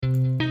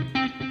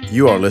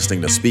You are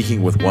listening to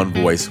Speaking with One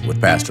Voice with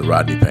Pastor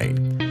Rodney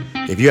Payne.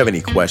 If you have any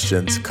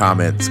questions,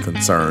 comments,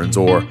 concerns,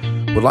 or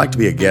would like to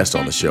be a guest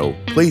on the show,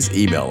 please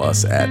email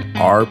us at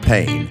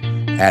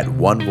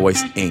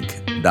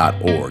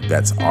rpayne@onevoiceinc.org.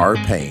 That's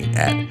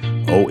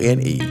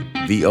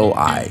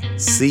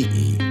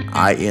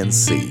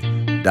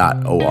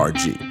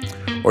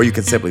rpayne@onevoiceinc.org. Or you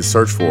can simply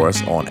search for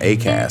us on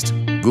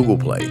Acast, Google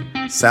Play,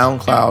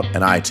 SoundCloud,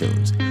 and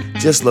iTunes.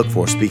 Just look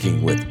for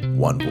Speaking with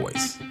One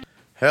Voice.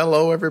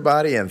 Hello,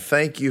 everybody, and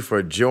thank you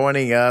for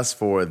joining us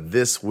for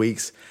this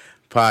week's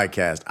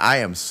podcast. I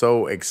am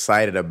so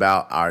excited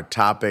about our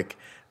topic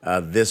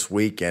this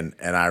week, and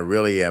I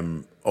really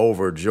am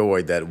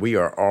overjoyed that we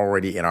are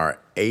already in our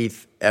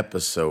eighth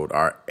episode.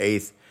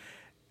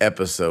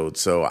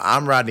 So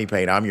I'm Rodney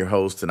Payne. I'm your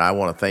host, and I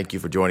want to thank you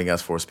for joining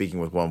us for Speaking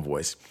with One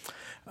Voice.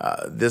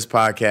 This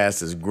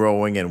podcast is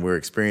growing, and we're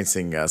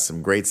experiencing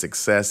some great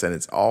success, and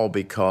it's all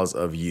because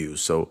of you.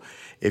 So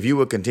if you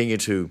will continue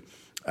to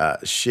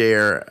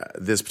share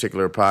this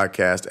particular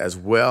podcast, as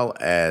well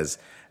as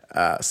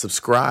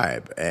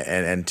subscribe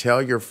and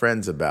tell your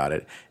friends about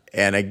it.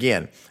 And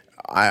again,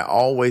 I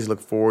always look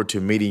forward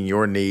to meeting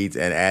your needs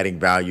and adding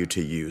value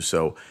to you.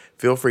 So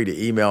feel free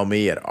to email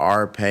me at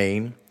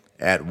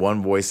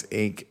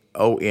rpayne@onevoiceinc,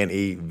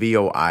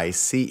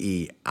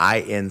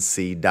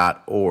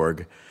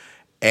 onevoiceinc.org.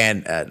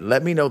 And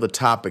let me know the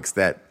topics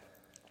that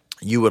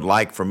you would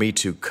like for me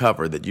to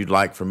cover, that you'd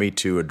like for me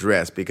to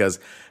address, because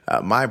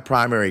my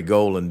primary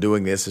goal in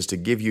doing this is to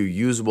give you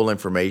usable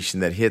information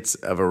that hits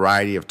a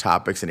variety of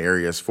topics and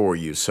areas for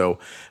you. So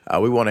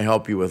we want to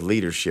help you with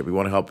leadership. We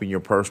want to help you in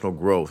your personal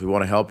growth. We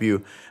want to help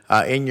you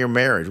in your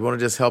marriage. We want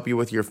to just help you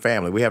with your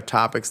family. We have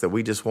topics that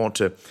we just want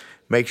to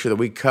make sure that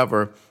we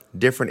cover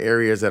different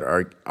areas that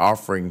are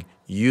offering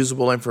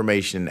usable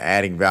information and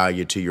adding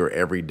value to your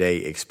everyday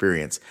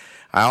experience.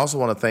 I also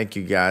want to thank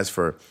you guys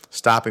for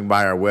stopping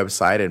by our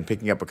website and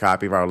picking up a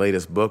copy of our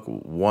latest book,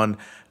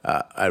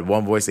 at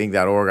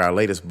onevoiceinc.org. Our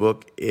latest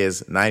book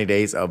is 90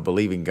 Days of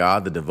Believing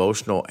God, the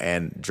devotional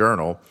and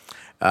journal.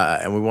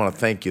 And we want to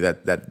thank you.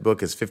 That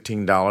book is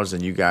 $15,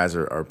 and you guys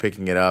are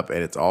picking it up. And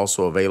it's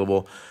also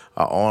available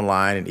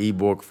online in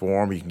ebook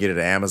form. You can get it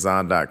at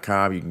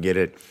Amazon.com. You can get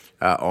it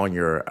on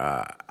your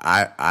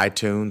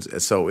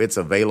iTunes. So it's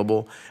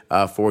available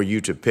for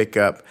you to pick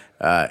up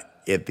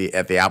at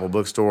the Apple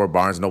Bookstore,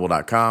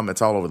 BarnesNoble.com.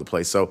 It's all over the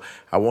place. So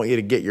I want you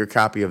to get your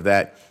copy of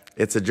that.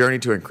 It's a journey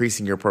to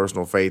increasing your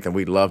personal faith, and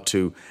we'd love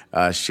to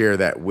share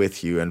that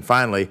with you. And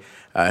finally,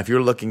 if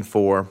you're looking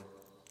for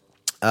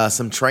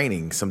some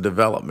training, some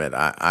development,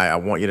 I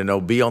want you to know,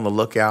 be on the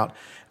lookout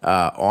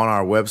on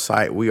our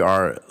website. We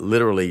are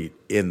literally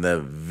in the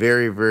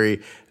very,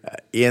 very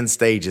end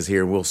stages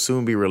here. We'll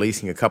soon be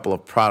releasing a couple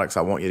of products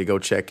I want you to go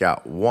check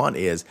out. One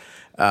is,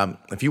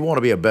 if you want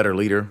to be a better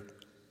leader,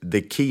 the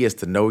key is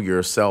to know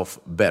yourself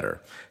better,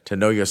 So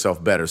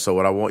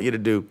what I want you to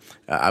do,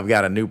 I've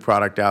got a new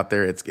product out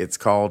there. It's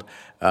called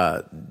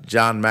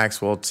John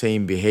Maxwell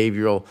Team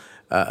Behavioral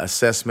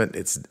Assessment.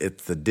 It's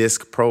the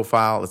DISC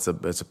profile. It's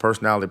a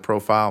personality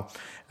profile,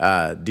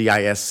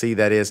 DISC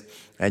that is.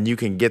 And you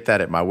can get that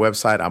at my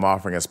website. I'm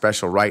offering a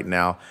special right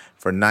now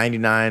for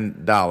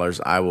 $99.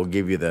 I will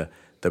give you the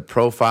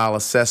profile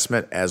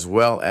assessment as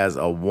well as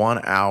a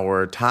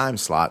 1-hour time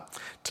slot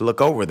to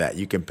look over that.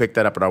 You can pick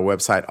that up at our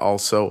website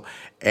also.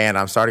 And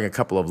I'm starting a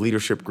couple of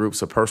leadership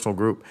groups, a personal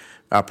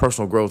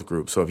growth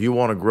group. So if you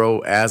want to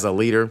grow as a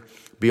leader,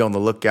 be on the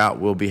lookout.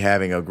 We'll be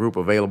having a group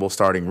available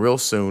starting real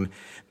soon.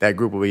 That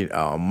group will be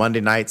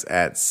Monday nights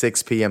at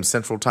 6 p.m.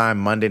 Central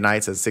Time.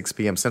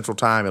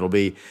 It'll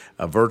be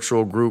a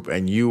virtual group,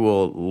 and you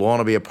will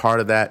want to be a part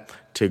of that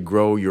to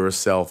grow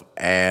yourself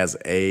as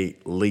a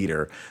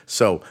leader.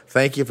 So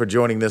thank you for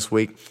joining this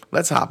week.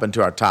 Let's hop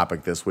into our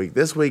topic this week.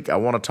 This week, I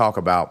want to talk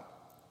about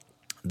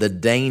the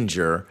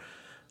danger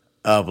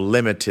of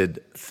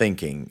limited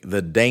thinking.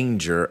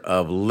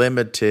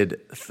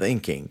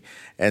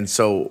 And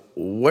so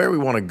where we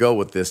want to go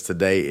with this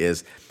today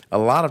is, a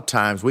lot of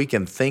times we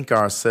can think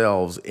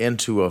ourselves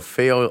into a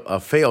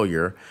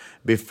failure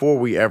before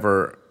we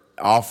ever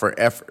offer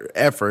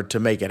effort to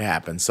make it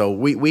happen. So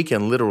we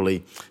can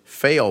literally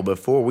fail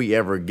before we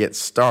ever get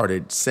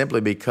started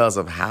simply because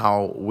of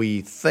how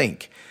we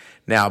think.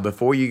 Now,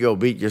 before you go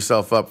beat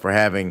yourself up for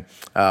having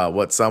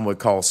what some would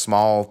call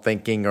small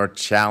thinking or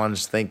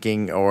challenge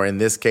thinking, or in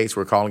this case,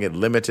 we're calling it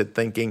limited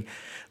thinking,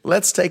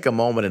 let's take a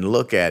moment and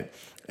look at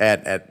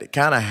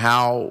kind of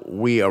how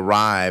we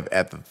arrive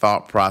at the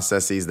thought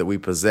processes that we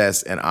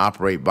possess and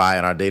operate by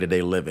in our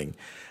day-to-day living.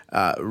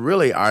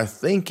 Really, our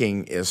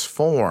thinking is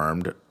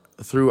formed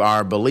through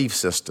our belief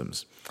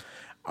systems.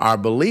 Our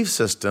belief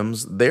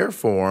systems, they're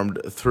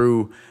formed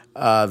through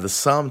the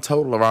sum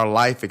total of our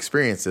life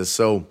experiences.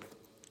 So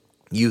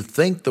you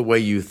think the way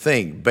you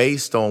think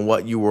based on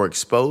what you were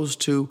exposed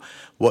to,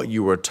 what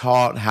you were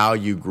taught, how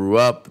you grew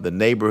up, the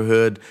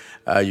neighborhood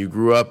you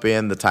grew up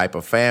in, the type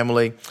of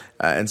family.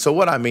 And so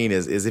what I mean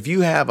is if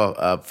you have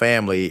a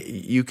family,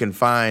 you can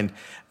find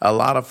a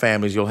lot of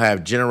families, you'll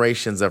have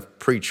generations of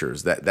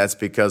preachers. That's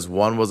because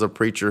one was a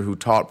preacher who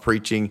taught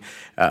preaching,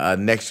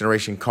 next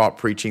generation caught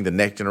preaching, the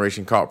next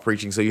generation caught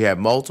preaching. So you have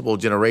multiple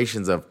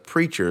generations of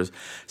preachers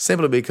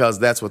simply because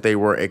that's what they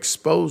were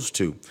exposed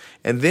to.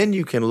 And then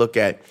you can look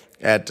at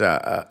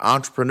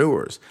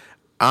entrepreneurs.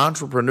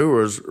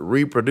 Entrepreneurs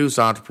reproduce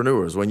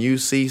entrepreneurs. When you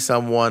see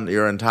someone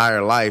your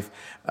entire life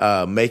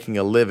making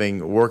a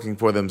living, working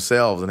for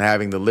themselves and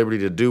having the liberty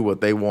to do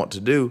what they want to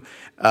do,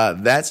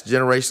 that's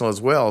generational as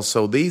well.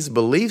 So these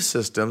belief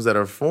systems that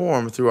are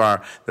formed through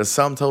the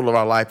sum total of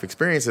our life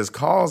experiences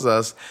cause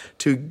us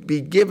to be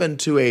given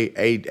to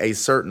a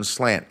certain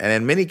slant. And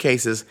in many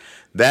cases,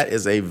 that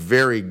is a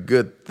very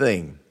good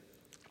thing.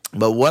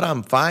 But what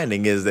I'm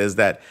finding is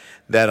that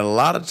a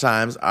lot of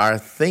times our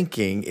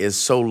thinking is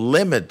so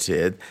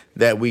limited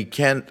that we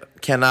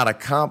cannot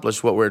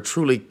accomplish what we're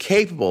truly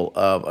capable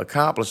of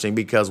accomplishing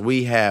because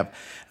we have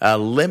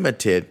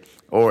limited,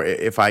 or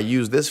if I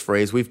use this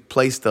phrase, we've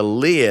placed a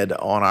lid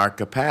on our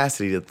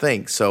capacity to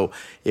think. So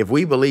if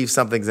we believe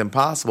something's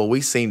impossible, we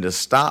seem to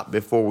stop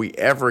before we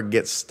ever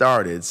get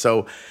started.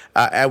 So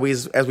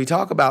as we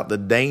talk about the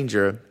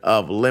danger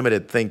of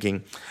limited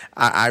thinking,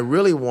 I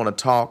really want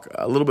to talk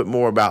a little bit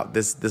more about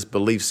this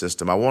belief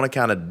system. I want to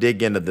kind of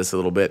dig into this a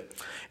little bit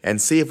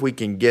and see if we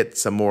can get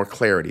some more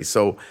clarity.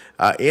 So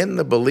in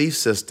the belief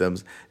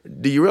systems,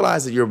 do you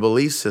realize that your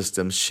belief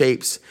system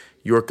shapes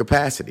your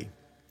capacity?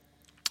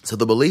 So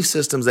the belief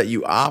systems that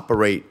you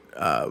operate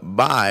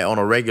by on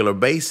a regular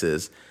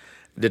basis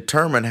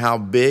determine how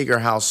big or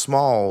how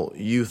small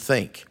you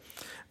think.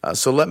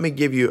 So let me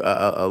give you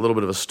a little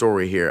bit of a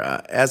story here.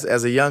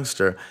 As a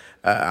youngster,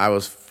 I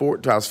was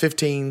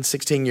 15,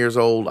 16 years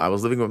old. I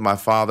was living with my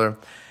father,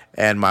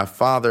 and my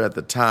father at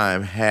the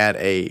time had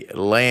a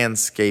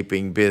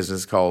landscaping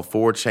business called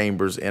Four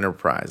Chambers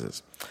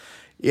Enterprises.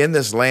 In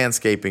this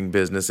landscaping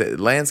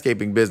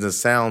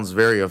business sounds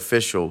very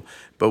official,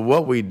 but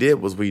what we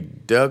did was we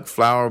dug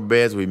flower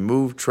beds, we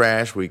moved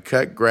trash, we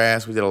cut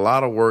grass, we did a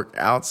lot of work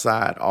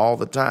outside all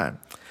the time.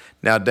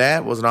 Now,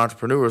 Dad was an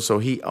entrepreneur, so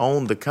he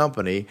owned the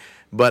company,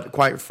 but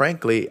quite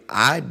frankly,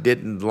 I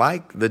didn't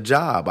like the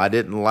job. I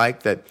didn't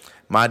like that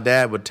my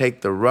dad would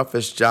take the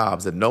roughest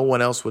jobs that no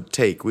one else would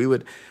take. We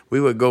would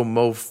go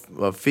mow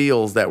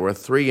fields that were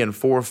 3 and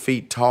 4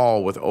 feet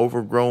tall with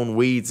overgrown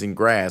weeds and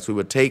grass. We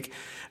would take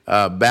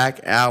back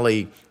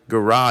alley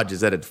garages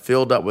that had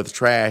filled up with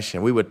trash,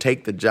 and we would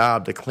take the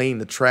job to clean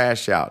the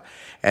trash out.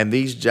 And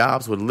these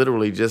jobs would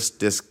literally just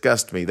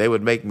disgust me. They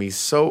would make me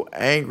so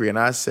angry. And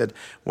I said,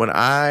 when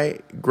I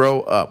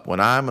grow up, when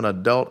I'm an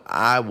adult,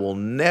 I will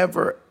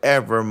never,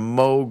 ever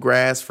mow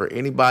grass for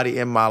anybody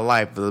in my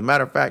life. As a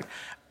matter of fact,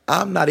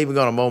 I'm not even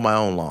going to mow my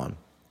own lawn.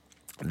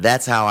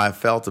 That's how I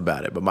felt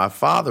about it. But my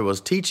father was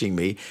teaching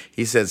me.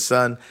 He said,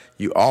 son,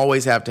 you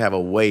always have to have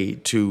a way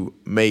to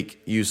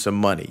make you some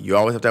money. You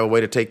always have to have a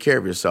way to take care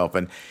of yourself.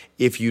 And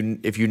if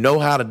you know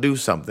how to do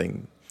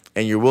something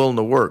and you're willing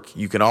to work,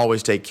 you can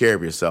always take care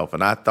of yourself.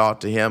 And I thought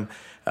to him,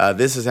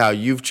 this is how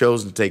you've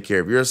chosen to take care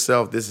of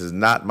yourself. This is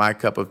not my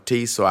cup of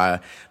tea, so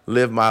I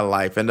live my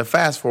life. And to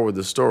fast forward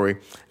the story,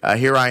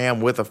 here I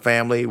am with a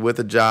family, with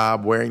a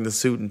job, wearing the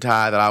suit and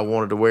tie that I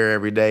wanted to wear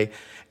every day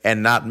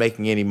and not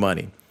making any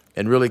money,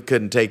 and really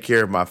couldn't take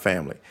care of my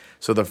family.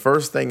 So the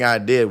first thing I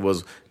did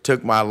was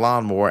took my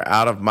lawnmower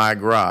out of my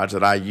garage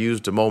that I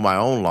used to mow my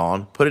own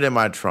lawn, put it in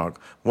my trunk,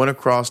 went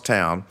across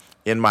town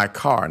in my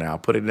car now,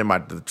 put it in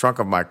the trunk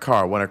of my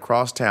car, went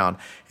across town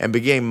and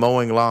began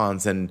mowing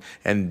lawns and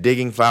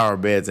digging flower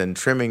beds and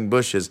trimming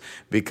bushes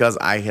because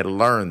I had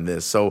learned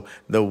this. So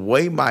the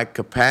way my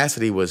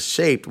capacity was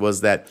shaped was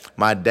that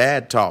my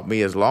dad taught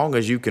me, as long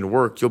as you can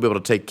work, you'll be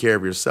able to take care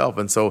of yourself.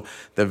 And so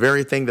the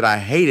very thing that I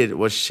hated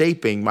was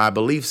shaping my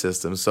belief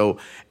system. So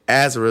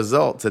as a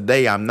result,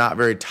 today I'm not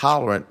very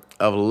tolerant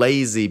of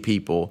lazy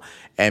people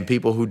and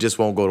people who just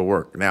won't go to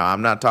work. Now,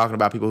 I'm not talking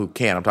about people who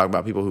can. I'm talking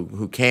about people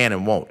who can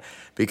and won't.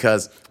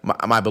 Because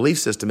my belief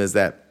system is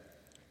that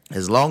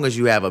as long as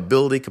you have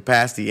ability,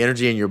 capacity,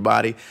 energy in your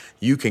body,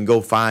 you can go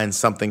find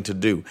something to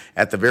do.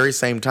 At the very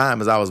same time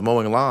as I was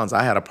mowing lawns,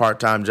 I had a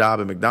part-time job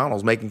at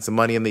McDonald's making some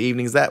money in the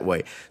evenings that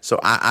way. So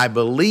I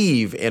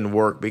believe in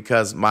work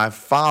because my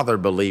father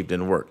believed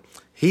in work.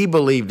 He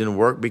believed in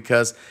work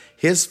because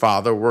his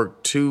father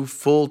worked 2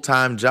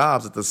 full-time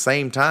jobs at the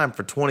same time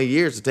for 20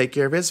 years to take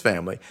care of his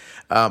family.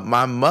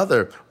 My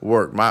mother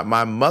worked.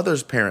 My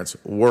mother's parents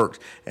worked.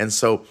 And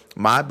so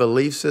my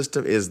belief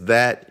system is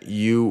that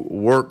you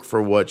work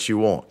for what you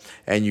want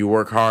and you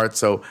work hard.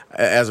 So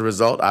as a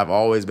result, I've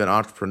always been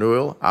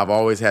entrepreneurial. I've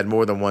always had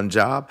more than one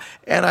job.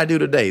 And I do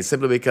today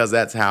simply because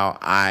that's how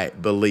I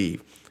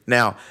believe.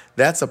 Now,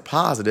 that's a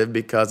positive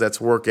because that's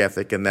work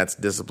ethic and that's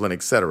discipline,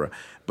 etc.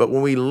 But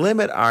when we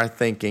limit our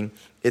thinking,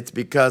 It's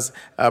because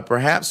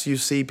perhaps you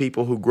see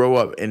people who grow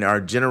up and are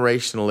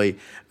generationally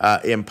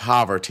in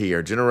poverty,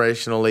 or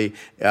generationally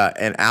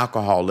in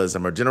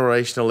alcoholism, or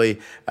generationally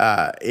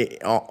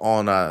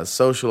on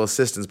social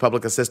assistance,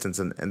 public assistance,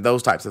 and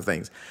those types of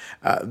things.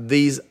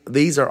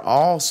 These are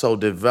also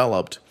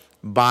developed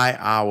by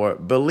our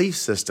belief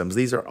systems.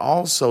 These are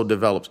also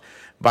developed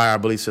by our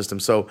belief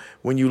systems. So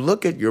when you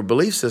look at your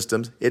belief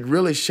systems, it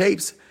really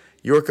shapes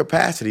your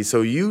capacity.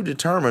 So you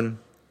determine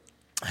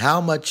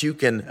how much you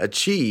can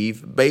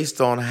achieve based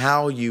on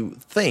how you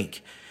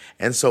think.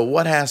 And so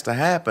what has to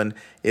happen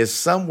is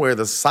somewhere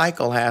the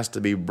cycle has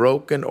to be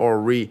broken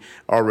or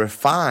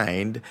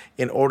refined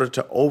in order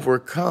to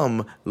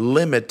overcome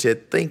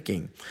limited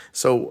thinking.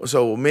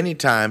 So many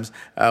times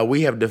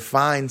we have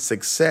defined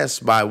success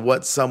by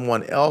what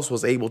someone else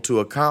was able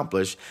to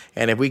accomplish.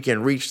 And if we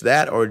can reach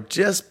that or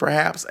just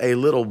perhaps a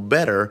little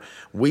better,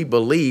 we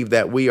believe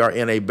that we are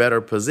in a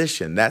better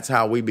position. That's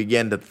how we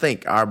begin to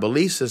think. Our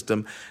belief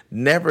system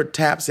never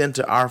taps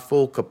into our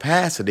full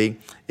capacity.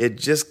 It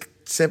just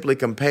simply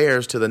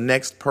compares to the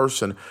next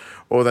person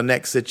or the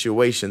next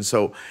situation.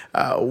 So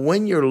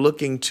when you're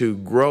looking to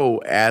grow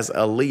as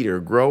a leader,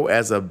 grow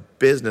as a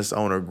business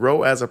owner,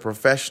 grow as a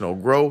professional,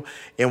 grow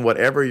in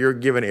whatever your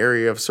given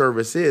area of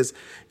service is,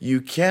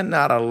 you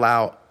cannot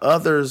allow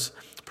others'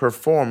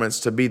 performance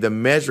to be the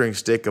measuring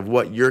stick of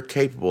what you're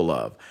capable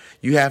of.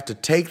 You have to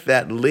take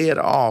that lid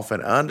off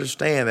and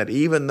understand that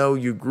even though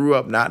you grew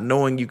up not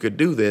knowing you could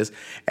do this,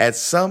 at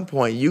some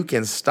point you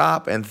can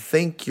stop and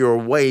think your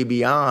way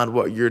beyond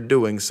what you're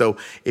doing. So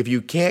if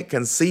you can't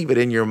conceive it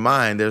in your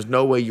mind, there's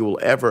no way you will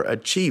ever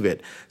achieve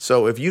it.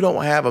 So if you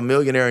don't have a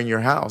millionaire in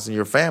your house, in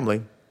your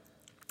family,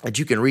 that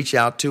you can reach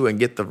out to and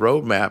get the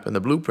roadmap and the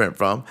blueprint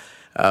from,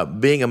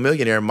 being a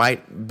millionaire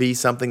might be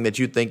something that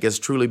you think is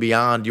truly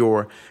beyond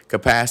your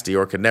capacity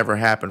or could never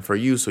happen for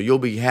you. So you'll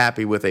be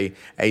happy with a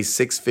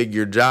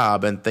six-figure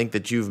job and think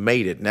that you've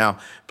made it. Now,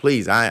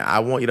 please, I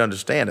want you to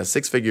understand a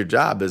six-figure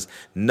job is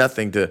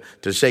nothing to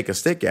shake a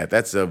stick at.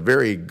 That's a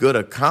very good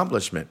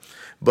accomplishment.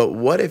 But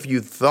what if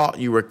you thought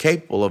you were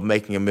capable of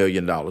making $1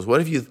 million? What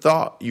if you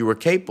thought you were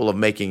capable of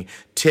making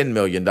 $10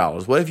 million?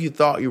 What if you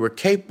thought you were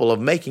capable of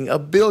making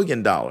 $1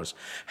 billion?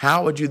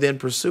 How would you then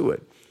pursue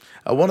it?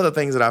 One of the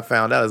things that I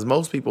found out is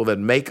most people that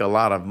make a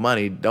lot of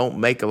money don't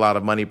make a lot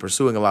of money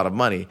pursuing a lot of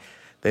money.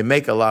 They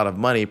make a lot of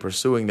money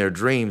pursuing their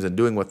dreams and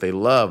doing what they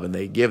love, and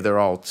they give their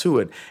all to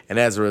it. And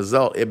as a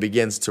result, it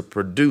begins to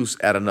produce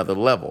at another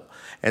level.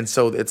 And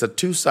so it's a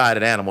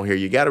two-sided animal here.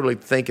 You got to really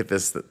think at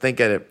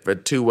it for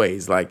two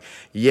ways. Like,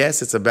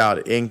 yes, it's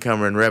about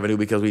income and revenue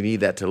because we need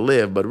that to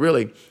live, but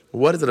really,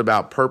 what is it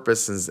about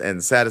purpose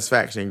and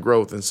satisfaction and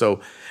growth? And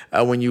so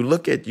when you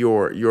look at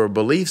your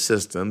belief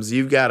systems,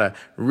 you've got to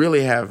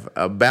really have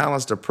a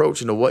balanced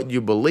approach into what you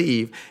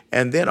believe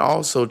and then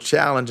also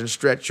challenge and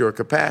stretch your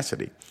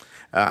capacity.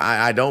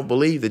 I don't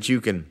believe that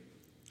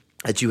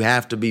you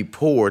have to be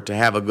poor to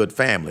have a good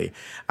family.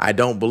 I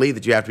don't believe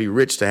that you have to be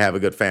rich to have a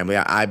good family.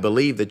 I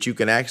believe that you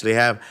can actually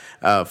have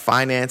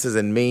finances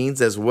and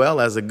means as well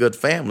as a good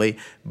family,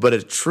 but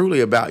it's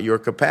truly about your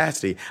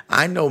capacity.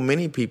 I know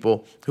many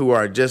people who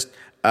are just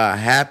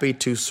happy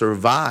to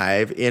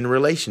survive in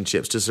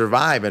relationships, to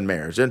survive in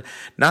marriage, and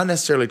not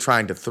necessarily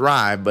trying to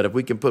thrive, but if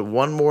we can put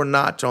one more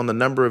notch on the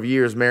number of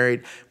years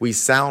married, we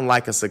sound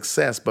like a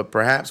success, but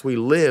perhaps we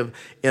live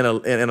in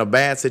a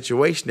bad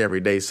situation every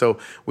day. So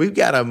we've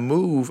got to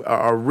move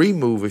or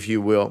remove, if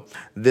you will,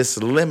 this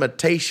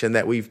limitation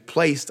that we've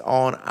placed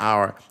on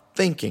our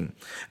thinking.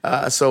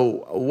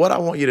 So what I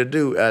want you to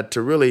do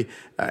to really,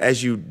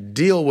 as you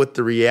deal with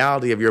the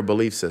reality of your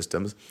belief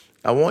systems,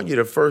 I want you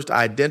to first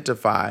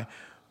identify,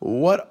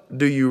 what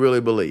do you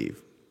really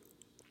believe?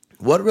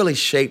 What really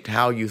shaped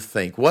how you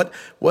think?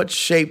 What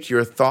shaped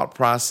your thought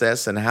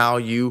process and how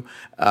you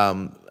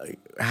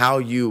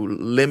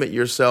limit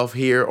yourself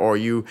here or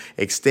you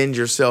extend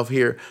yourself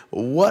here?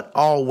 What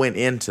all went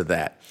into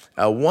that?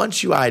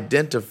 Once you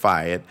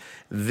identify it,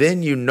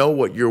 then you know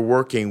what you're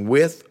working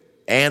with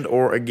and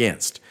or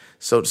against.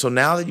 So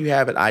now that you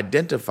have it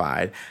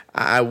identified,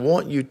 I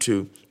want you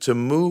to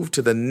move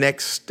to the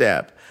next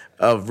step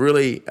of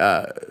really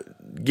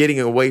getting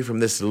away from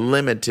this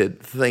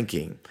limited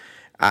thinking.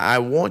 I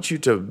want you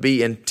to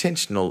be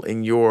intentional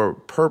in your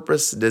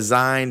purpose,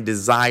 design,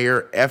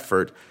 desire,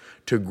 effort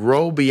to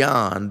grow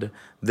beyond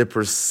the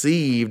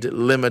perceived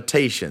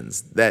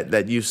limitations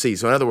that you see.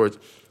 So in other words,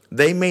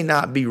 they may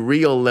not be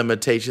real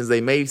limitations. They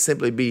may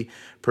simply be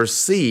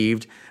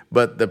perceived,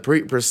 but the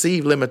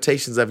perceived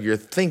limitations of your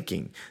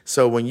thinking.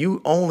 So when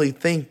you only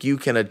think you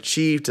can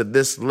achieve to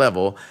this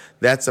level,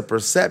 that's a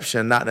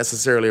perception, not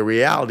necessarily a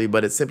reality,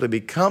 but it simply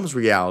becomes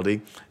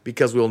reality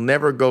because we'll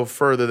never go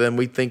further than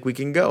we think we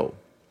can go.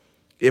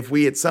 If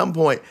we at some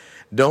point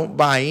don't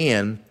buy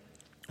in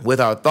with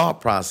our thought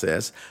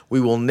process,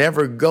 we will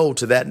never go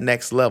to that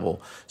next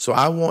level. So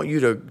I want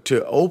you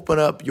to open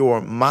up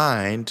your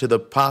mind to the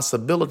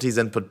possibilities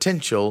and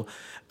potential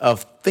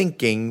of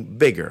thinking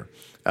bigger.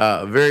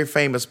 A very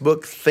famous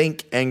book,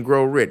 Think and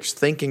Grow Rich.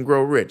 Think and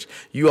Grow Rich.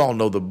 You all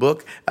know the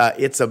book.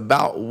 It's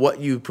about what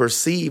you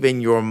perceive in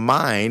your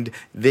mind,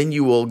 then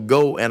you will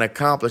go and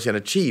accomplish and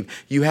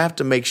achieve. You have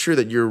to make sure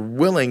that you're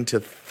willing to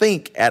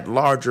think at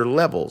larger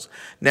levels.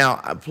 Now,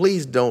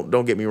 please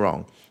don't get me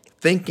wrong.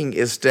 Thinking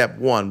is step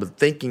one, but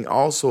thinking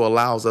also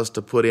allows us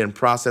to put in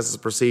processes,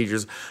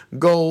 procedures,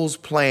 goals,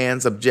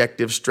 plans,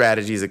 objectives,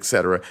 strategies,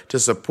 etc., to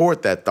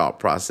support that thought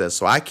process.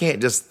 So I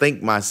can't just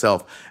think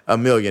myself a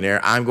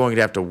millionaire. I'm going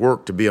to have to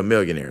work to be a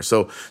millionaire.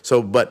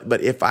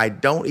 But if I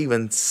don't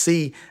even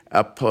see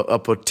a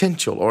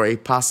potential or a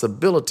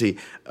possibility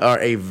or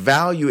a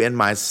value in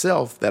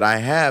myself that I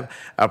have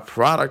a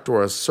product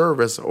or a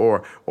service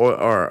or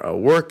a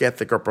work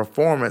ethic or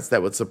performance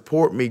that would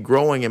support me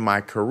growing in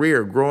my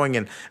career, growing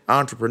in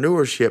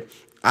entrepreneurship,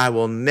 I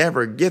will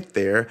never get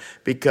there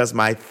because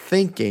my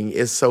thinking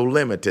is so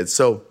limited.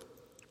 So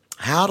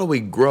how do we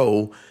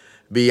grow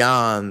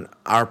beyond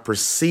our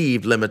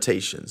perceived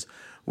limitations?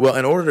 Well,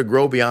 in order to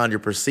grow beyond your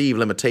perceived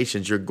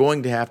limitations, you're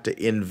going to have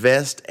to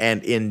invest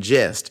and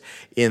ingest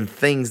in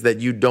things that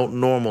you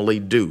don't normally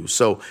do.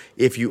 So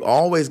if you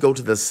always go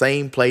to the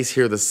same place,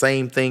 hear the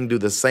same thing, do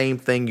the same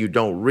thing, you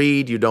don't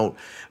read, you don't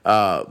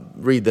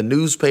read the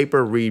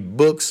newspaper, read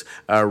books,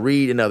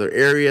 read in other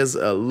areas,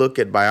 look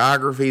at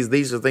biographies.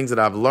 These are things that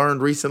I've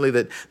learned recently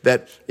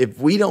that if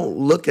we don't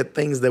look at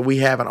things that we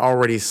haven't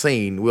already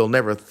seen, we'll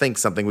never think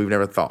something we've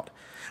never thought.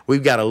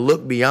 We've got to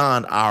look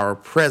beyond our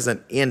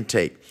present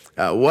intake.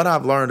 What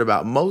I've learned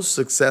about most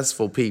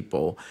successful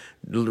people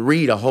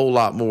read a whole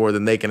lot more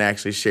than they can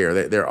actually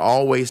share. They're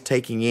always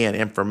taking in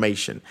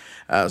information.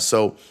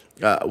 So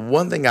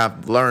one thing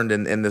I've learned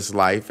in this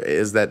life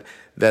is that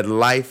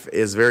life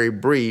is very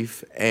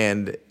brief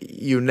and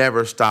you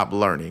never stop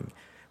learning.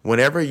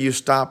 Whenever you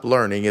stop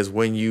learning is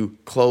when you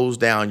close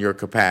down your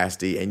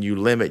capacity and you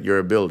limit your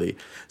ability.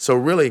 So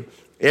really,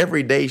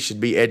 every day should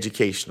be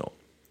educational.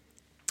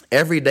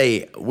 Every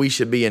day we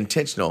should be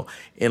intentional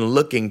in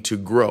looking to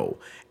grow.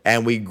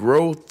 And we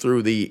grow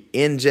through the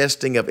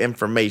ingesting of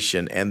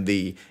information and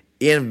the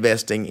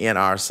investing in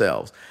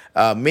ourselves.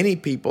 Many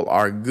people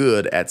are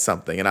good at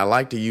something, and I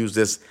like to use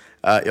this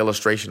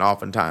illustration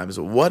oftentimes.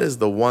 What is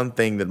the one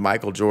thing that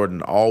Michael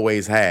Jordan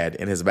always had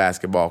in his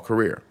basketball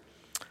career?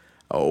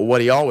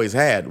 What he always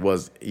had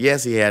was,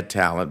 yes, he had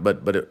talent,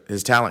 but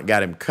his talent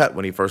got him cut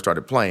when he first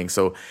started playing,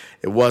 so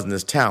it wasn't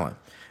his talent.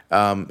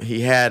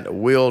 He had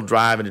will,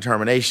 drive, and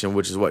determination,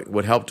 which is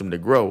what helped him to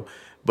grow.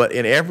 But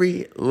in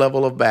every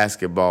level of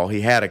basketball,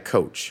 he had a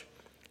coach.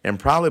 And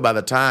probably by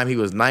the time he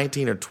was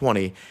 19 or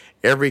 20,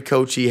 every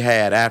coach he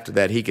had after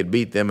that, he could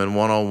beat them in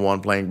one-on-one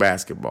playing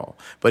basketball.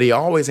 But he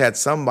always had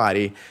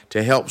somebody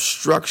to help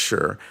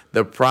structure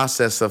the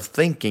process of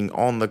thinking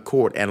on the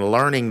court and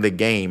learning the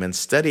game and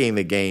studying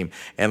the game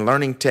and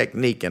learning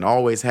technique, and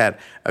always had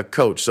a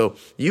coach. So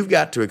you've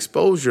got to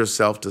expose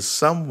yourself to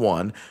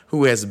someone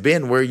who has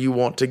been where you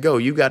want to go.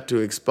 You've got to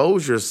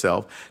expose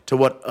yourself to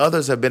what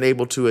others have been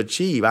able to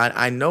achieve.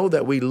 I know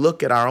that we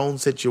look at our own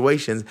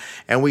situations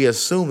and we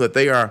assume that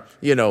they are,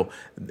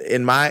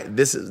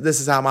 this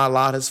is how my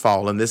lot has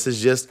fallen. This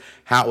is just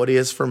how it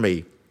is for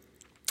me.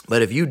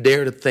 But if you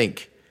dare to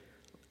think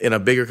in a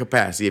bigger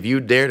capacity, if you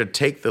dare to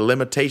take the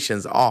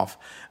limitations off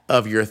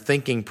of your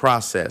thinking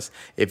process,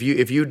 if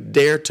you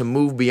dare to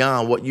move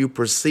beyond what you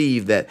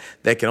perceive that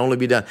can only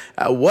be done,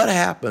 what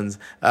happens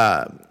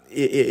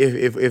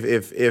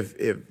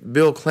if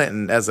Bill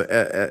Clinton as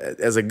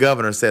a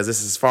governor says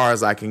this is as far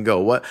as I can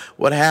go?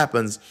 What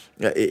happens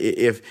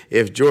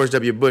if George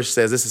W. Bush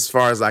says this is as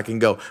far as I can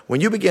go?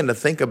 When you begin to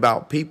think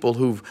about people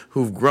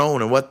who've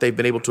grown and what they've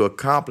been able to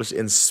accomplish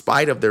in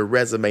spite of their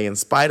resume, in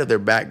spite of their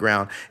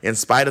background, in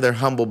spite of their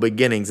humble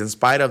beginnings, in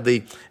spite of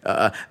the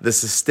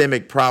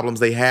systemic problems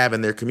they have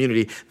in their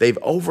community, they've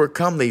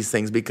overcome these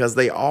things because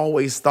they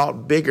always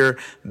thought bigger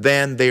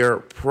than their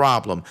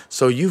problem.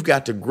 So you've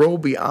got to grow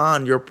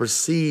beyond your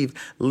perceived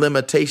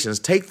limitations.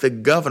 Take the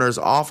governors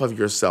off of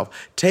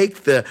yourself.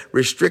 Take the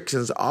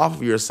restrictions off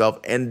of yourself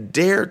and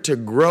dare to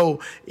grow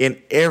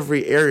in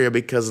every area,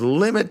 because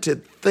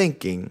limited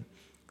thinking,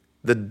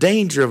 the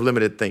danger of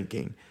limited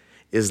thinking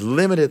is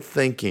limited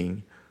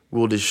thinking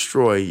will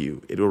destroy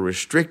you. It will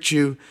restrict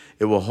you.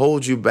 It will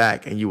hold you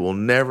back, and you will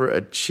never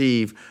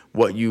achieve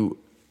what you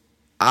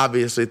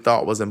obviously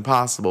thought was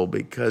impossible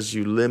because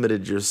you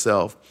limited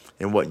yourself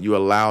in what you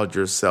allowed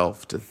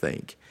yourself to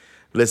think.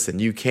 Listen,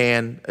 you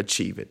can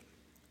achieve it.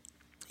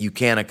 You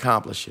can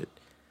accomplish it.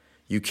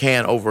 You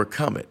can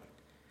overcome it.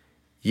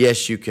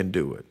 Yes, you can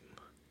do it.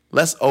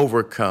 Let's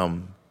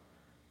overcome,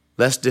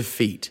 let's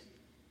defeat,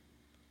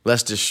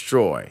 let's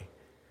destroy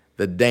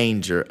the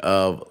danger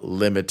of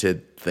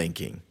limited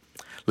thinking.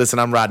 Listen,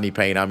 I'm Rodney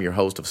Payne. I'm your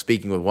host of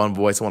Speaking with One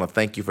Voice. I want to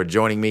thank you for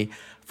joining me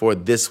for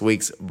this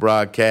week's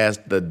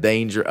broadcast, The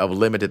Danger of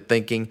Limited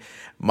Thinking.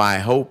 My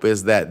hope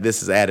is that this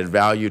has added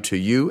value to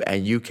you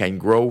and you can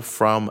grow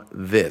from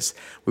this.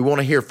 We want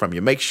to hear from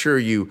you. Make sure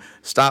you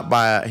stop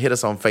by, hit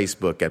us on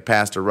Facebook at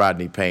Pastor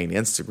Rodney Payne,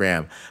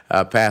 Instagram,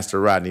 Pastor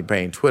Rodney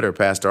Payne, Twitter,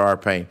 Pastor R.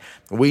 Payne.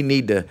 We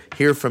need to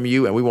hear from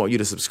you, and we want you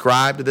to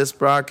subscribe to this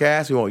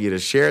broadcast. We want you to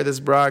share this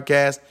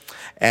broadcast,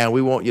 and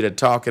we want you to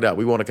talk it up.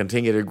 We want to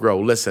continue to grow.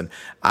 Listen,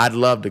 I'd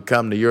love to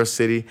come to your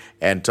city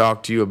and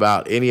talk to you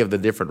about any of the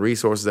different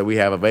resources that we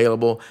have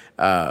available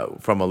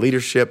from a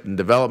leadership and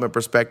development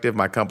perspective.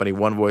 My company,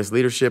 One Voice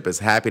Leadership, is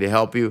happy to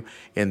help you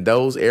in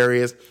those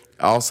areas.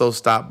 Also,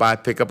 stop by,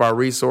 pick up our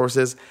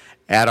resources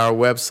at our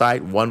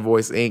website,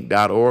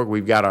 onevoiceinc.org.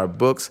 We've got our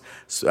books,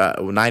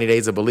 90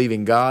 Days of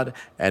Believing God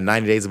and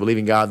 90 Days of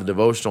Believing God, the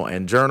devotional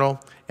and journal.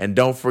 And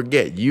don't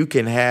forget, you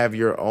can have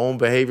your own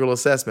behavioral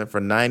assessment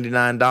for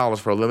 $99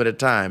 for a limited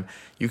time.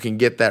 You can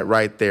get that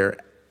right there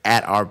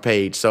at our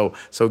page. So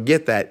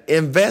get that.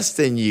 Invest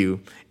in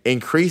you.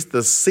 Increase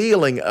the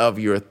ceiling of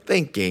your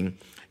thinking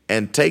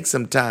and take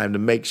some time to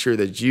make sure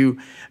that you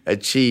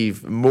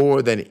achieve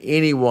more than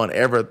anyone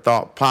ever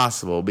thought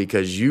possible,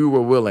 because you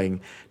were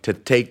willing to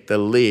take the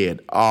lid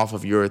off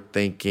of your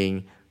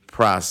thinking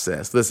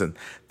process. Listen,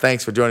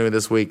 thanks for joining me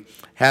this week.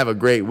 Have a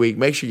great week.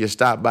 Make sure you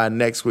stop by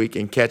next week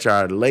and catch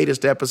our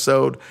latest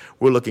episode.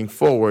 We're looking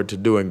forward to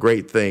doing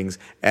great things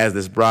as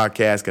this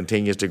broadcast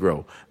continues to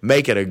grow.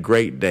 Make it a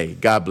great day.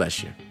 God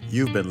bless you.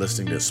 You've been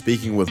listening to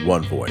Speaking with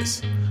One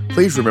Voice.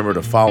 Please remember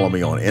to follow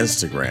me on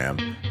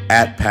Instagram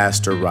at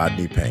Pastor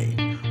Rodney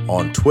Payne,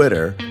 on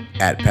Twitter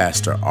at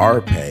Pastor R.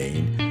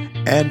 Payne,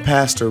 and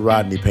Pastor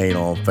Rodney Payne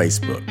on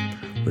Facebook.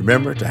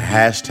 Remember to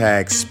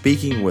hashtag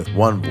Speaking with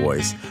One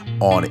Voice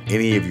on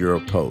any of your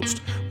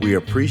posts. We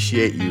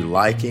appreciate you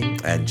liking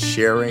and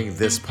sharing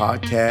this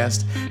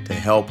podcast to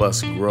help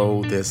us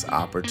grow this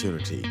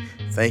opportunity.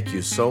 Thank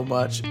you so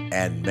much,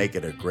 and make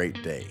it a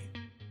great day.